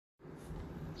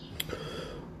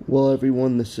Well,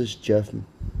 everyone, this is Jeff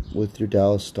with your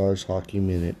Dallas Stars Hockey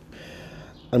Minute.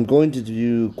 I'm going to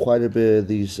do quite a bit of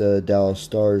these Dallas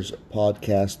Stars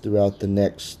podcasts throughout the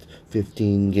next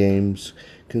 15 games,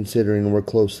 considering we're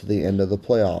close to the end of the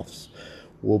playoffs.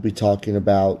 We'll be talking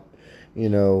about,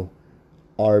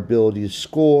 our ability to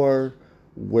score,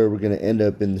 where we're going to end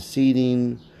up in the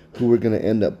seeding, who we're going to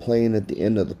end up playing at the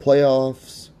end of the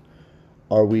playoffs.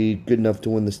 Are we good enough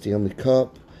to win the Stanley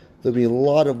Cup? There'll be a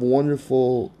lot of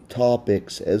wonderful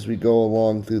topics as we go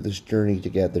along through this journey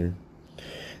together.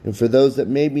 And for those that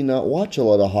maybe not watch a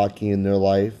lot of hockey in their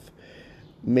life,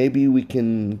 maybe we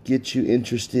can get you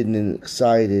interested and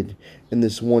excited in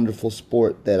this wonderful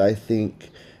sport that I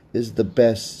think is the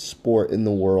best sport in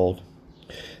the world.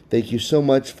 Thank you so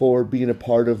much for being a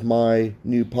part of my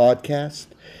new podcast,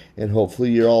 and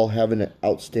hopefully you're all having an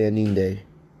outstanding day.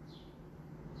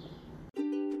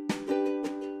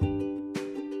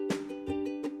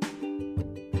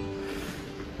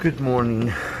 Good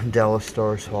morning, Dallas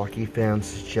Stars hockey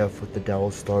fans. It's Jeff with the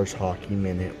Dallas Stars Hockey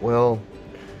Minute. Well,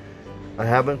 I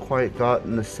haven't quite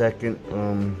gotten the second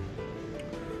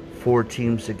 4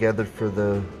 teams together for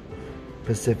the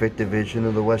Pacific Division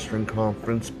of the Western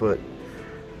Conference, but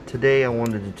today I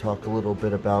wanted to talk a little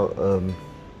bit about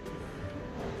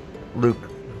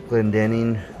Luke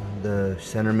Glendening, the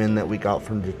centerman that we got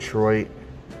from Detroit.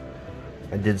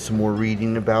 I did some more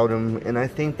reading about him, and I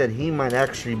think that he might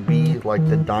actually be like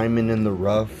the diamond in the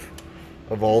rough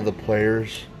of all the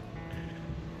players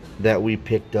that we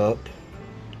picked up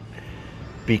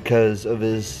because of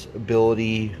his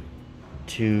ability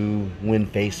to win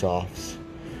face-offs.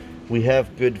 We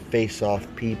have good face-off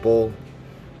people,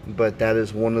 but that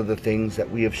is one of the things that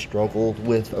we have struggled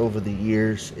with over the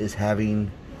years, is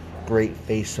having great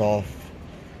face-off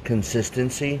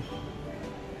consistency.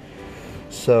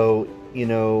 So,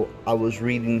 I was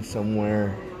reading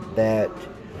somewhere that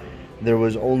there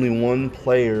was only one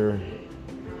player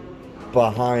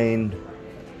behind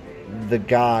the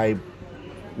guy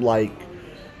like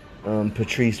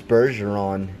Patrice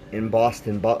Bergeron in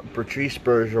Boston. Patrice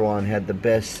Bergeron had the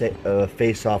best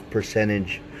face-off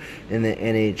percentage in the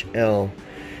NHL,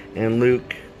 and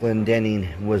Luke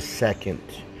Glendening was second.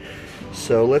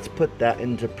 So let's put that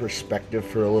into perspective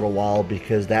for a little while,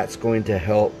 because that's going to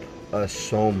help us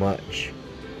so much.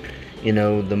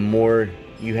 The more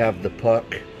you have the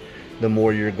puck, the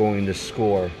more you're going to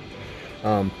score.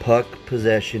 Puck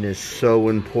possession is so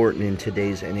important in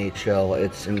today's NHL.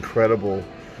 It's incredible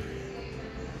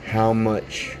how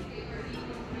much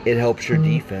it helps your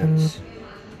defense.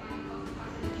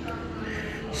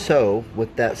 So,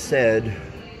 with that said,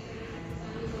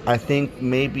 I think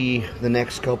maybe the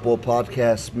next couple of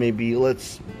podcasts, maybe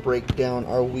let's break down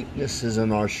our weaknesses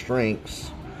and our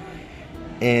strengths.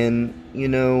 And,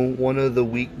 one of the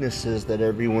weaknesses that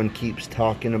everyone keeps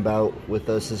talking about with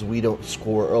us is we don't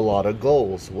score a lot of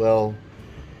goals. Well,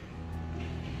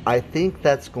 I think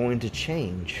that's going to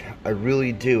change. I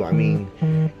really do. I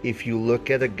mean, if you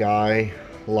look at a guy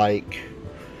like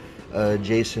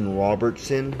Jason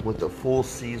Robertson with a full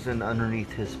season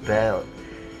underneath his belt,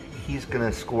 he's going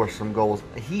to score some goals.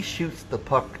 He shoots the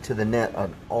puck to the net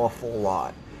an awful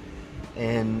lot.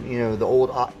 And, the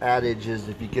old adage is,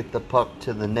 if you get the puck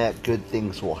to the net, good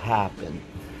things will happen.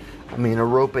 I mean,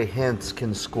 Roope Hintz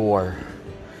can score.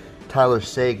 Tyler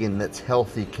Seguin, that's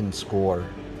healthy, can score.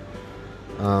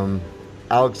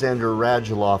 Alexander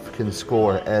Radulov can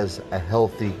score, as a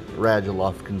healthy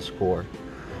Radulov can score.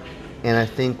 And I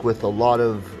think with a lot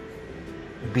of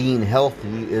being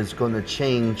healthy is going to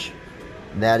change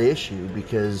that issue,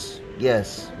 because,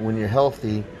 yes, when you're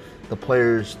healthy, the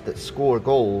players that score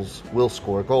goals will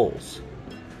score goals.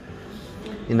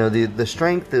 The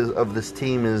strength of this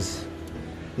team is,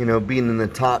 being in the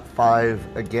top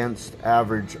 5 against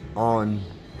average on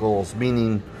goals,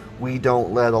 meaning we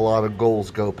don't let a lot of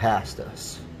goals go past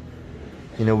us.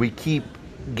 We keep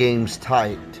games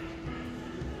tight,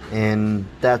 and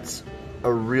that's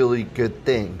a really good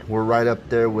thing. We're right up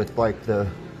there with like the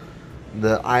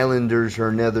Islanders are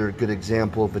another good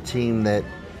example of a team that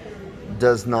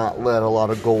does not let a lot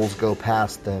of goals go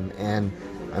past them. And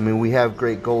I mean, we have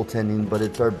great goaltending, but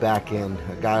it's our back end.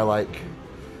 A guy like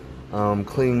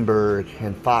Klingberg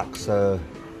and Faksa.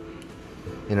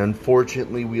 And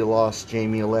unfortunately, we lost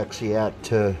Jamie Alexiak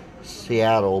to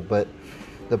Seattle. But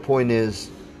the point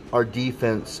is, our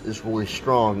defense is really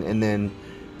strong. And then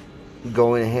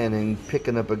going ahead and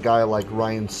picking up a guy like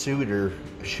Ryan Suter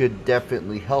should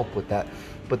definitely help with that.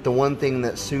 But the one thing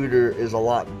that Suter is a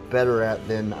lot better at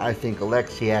than I think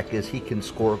Alexiak is, he can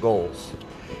score goals.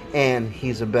 And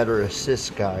he's a better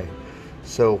assist guy.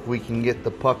 So if we can get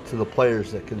the puck to the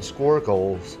players that can score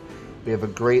goals, we have a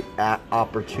great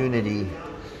opportunity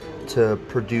to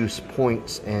produce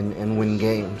points and win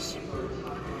games.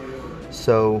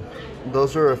 So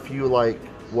those are a few, like,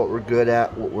 what we're good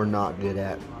at, what we're not good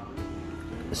at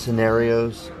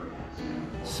scenarios.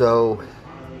 So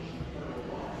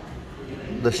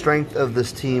the strength of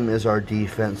this team is our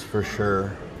defense for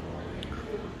sure.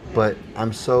 But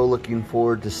I'm so looking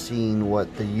forward to seeing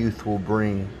what the youth will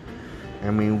bring.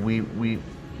 I mean, we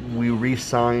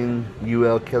re-signed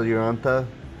UL Quiliaranta,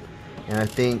 and I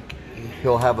think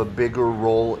he'll have a bigger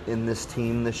role in this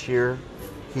team this year.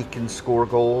 He can score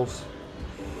goals.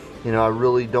 You know, I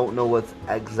really don't know what's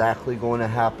exactly going to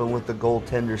happen with the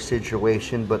goaltender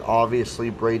situation, but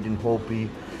obviously Braden Holtby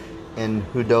and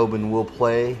Hudobin will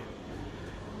play.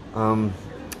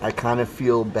 I kind of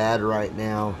feel bad right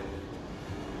now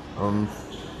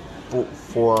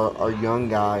for our young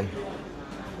guy,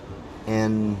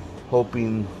 and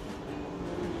hoping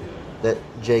that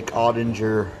Jake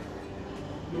Ottinger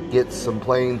gets some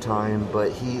playing time,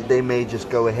 but they may just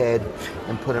go ahead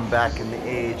and put him back in the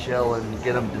AHL and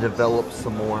get him to develop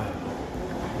some more.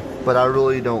 But I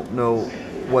really don't know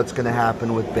what's going to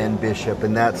happen with Ben Bishop,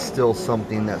 and that's still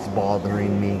something that's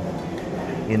bothering me.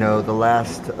 You know, the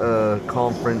last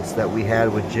conference that we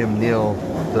had with Jim Neal,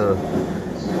 the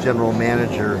general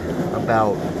manager,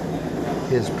 about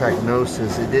his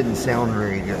prognosis, it didn't sound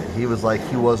very good. He was like,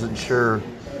 he wasn't sure,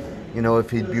 you know, if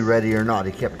he'd be ready or not.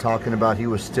 He kept talking about he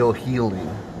was still healing.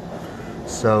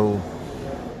 So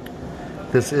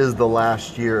this is the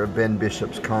last year of Ben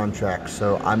Bishop's contract,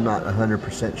 so I'm not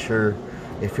 100% sure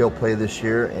if he'll play this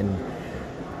year,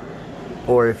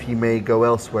 or if he may go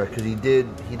elsewhere, because he did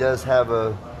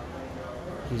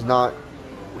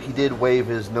waive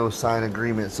his no-sign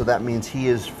agreement, so that means he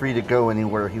is free to go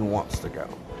anywhere he wants to go.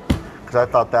 Because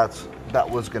I thought that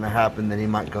was going to happen, that he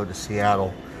might go to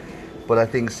Seattle. But I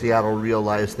think Seattle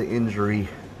realized the injury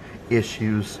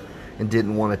issues and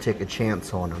didn't want to take a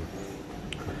chance on him.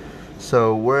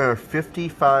 So we're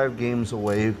 55 games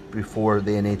away before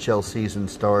the NHL season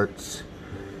starts.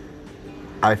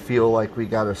 I feel like we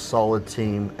got a solid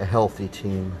team, a healthy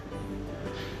team.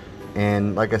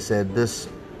 And like I said, this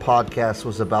podcast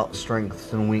was about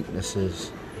strengths and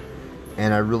weaknesses.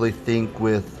 And I really think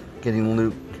with getting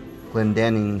Luke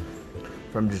Glendening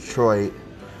from Detroit,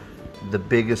 the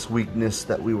biggest weakness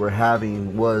that we were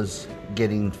having was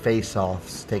getting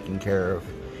face-offs taken care of.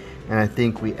 And I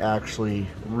think we actually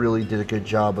really did a good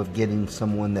job of getting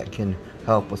someone that can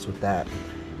help us with that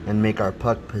and make our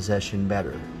puck possession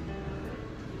better.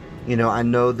 You know, I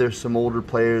know there's some older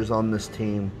players on this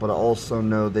team, but I also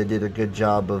know they did a good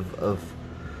job of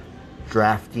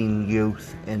drafting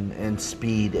youth and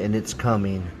speed, and it's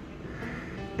coming.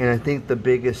 And I think the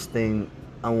biggest thing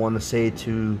I want to say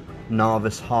to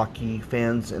novice hockey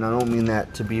fans, and I don't mean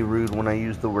that to be rude when I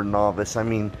use the word novice, I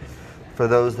mean for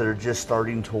those that are just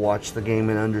starting to watch the game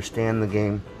and understand the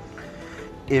game.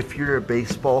 If you're a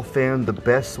baseball fan, the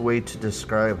best way to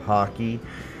describe hockey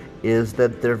is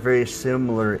that they're very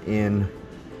similar in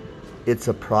it's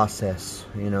a process,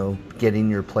 you know, getting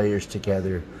your players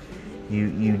together.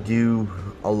 You do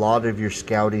a lot of your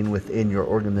scouting within your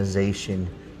organization.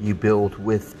 You build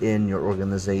within your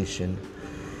organization.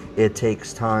 It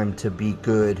takes time to be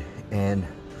good, and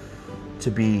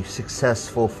to be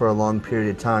successful for a long period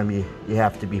of time, you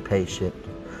have to be patient.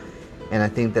 And I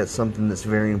think that's something that's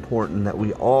very important that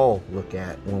we all look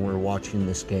at when we're watching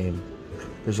this game.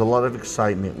 There's a lot of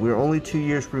excitement. We're only 2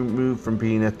 years removed from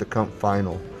being at the Cup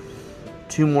final.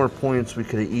 2 more points, we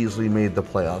could have easily made the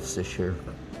playoffs this year.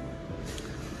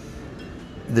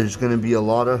 There's going to be a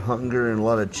lot of hunger and a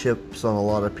lot of chips on a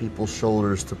lot of people's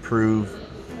shoulders to prove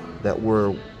that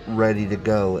we're ready to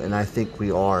go, and I think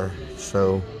we are.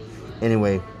 So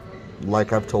anyway,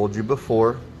 like I've told you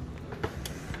before,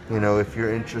 you know, if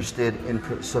you're interested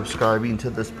in subscribing to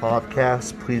this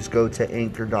podcast, please go to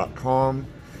anchor.com.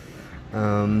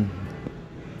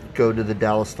 Go to the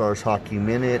Dallas Stars Hockey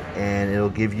Minute, and it'll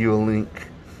give you a link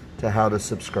to how to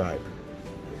subscribe.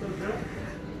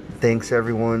 Thanks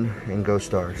everyone, and go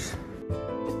Stars.